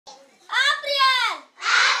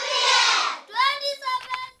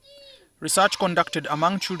Research conducted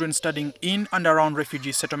among children studying in and around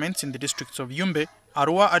refugee settlements in the districts of Yumbe,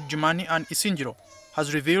 Arua, Adjumani and Isinjiro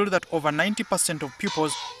has revealed that over 90% of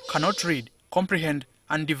pupils cannot read, comprehend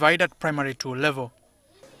and divide at primary 2 level.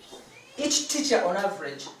 Each teacher on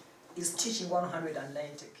average is teaching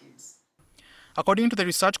 190 kids. According to the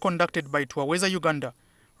research conducted by Twaweza Uganda,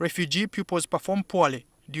 refugee pupils perform poorly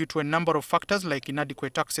due to a number of factors like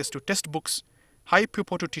inadequate access to textbooks, high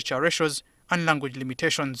pupil-to-teacher ratios and language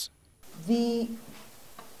limitations. The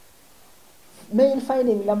main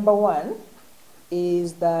finding number one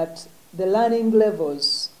is that the learning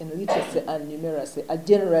levels in literacy and numeracy are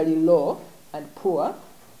generally low and poor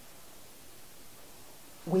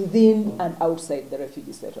within and outside the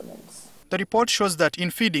refugee settlements. The report shows that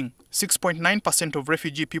in feeding, 6.9% of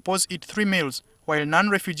refugee pupils eat 3 meals, while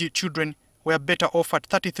non-refugee children were better off at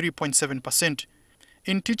 33.7%.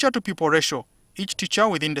 In teacher-to-pupil ratio, each teacher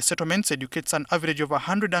within the settlements educates an average of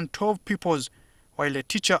 112 pupils, while a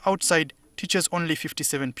teacher outside teaches only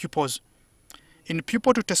 57 pupils. In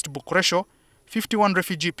pupil-to-textbook ratio, 51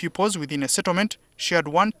 refugee pupils within a settlement shared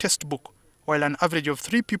 1 textbook, while an average of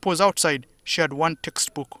 3 pupils outside shared 1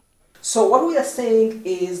 textbook. So what we are saying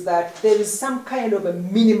is that there is some kind of a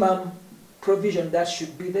minimum provision that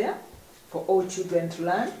should be there for all children to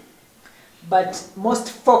learn, but most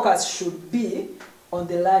focus should be on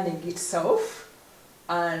the learning itself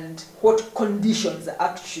and what conditions are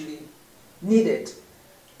actually needed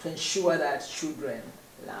to ensure that children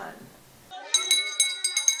learn.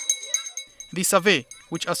 The survey,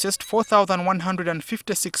 which assessed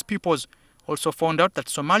 4,156 pupils, also found out that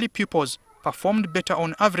Somali pupils performed better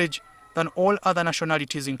on average than all other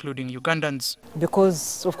nationalities, including Ugandans.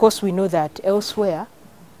 Because, of course, we know that elsewhere,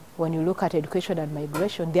 when you look at education and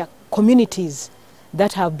migration, there are communities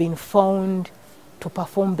that have been found to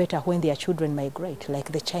perform better when their children migrate,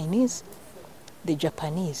 like the Chinese, the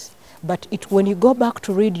Japanese. But when you go back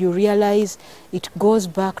to read, you realize it goes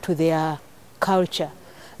back to their culture.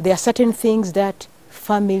 There are certain things that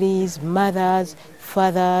families, mothers,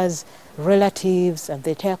 fathers, relatives and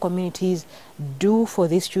the entire communities do for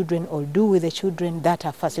these children or do with the children that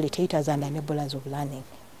are facilitators and enablers of learning.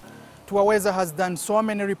 Twaweza has done so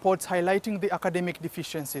many reports highlighting the academic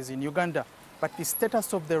deficiencies in Uganda, but the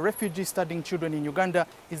status of the refugee studying children in Uganda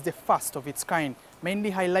is the first of its kind,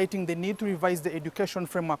 mainly highlighting the need to revise the education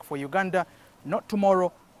framework for Uganda, not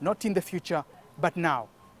tomorrow, not in the future, but now.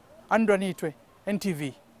 Andra Nitwe,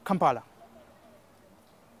 NTV, Kampala.